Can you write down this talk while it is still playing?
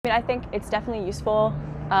I mean, I think it's definitely useful.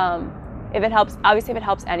 If it helps, obviously, if it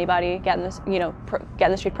helps anybody get in this, get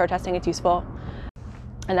in the street protesting, it's useful,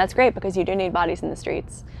 and that's great because you do need bodies in the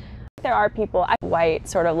streets. There are people, white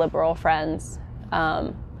sort of liberal friends,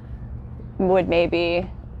 would maybe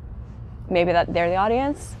that they're the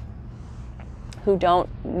audience who don't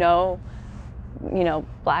know,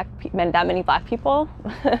 that many black people.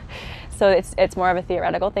 So it's more of a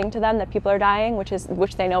theoretical thing to them that people are dying,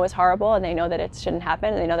 which they know is horrible, and they know that it shouldn't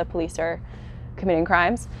happen, and they know that police are committing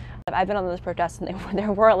crimes. I've been on those protests, and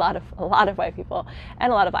there were a lot of white people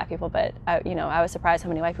and a lot of black people, but I was surprised how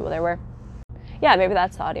many white people there were. Yeah, maybe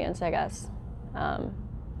that's the audience, I guess. I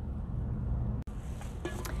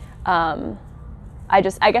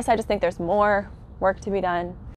guess I just think there's more work to be done.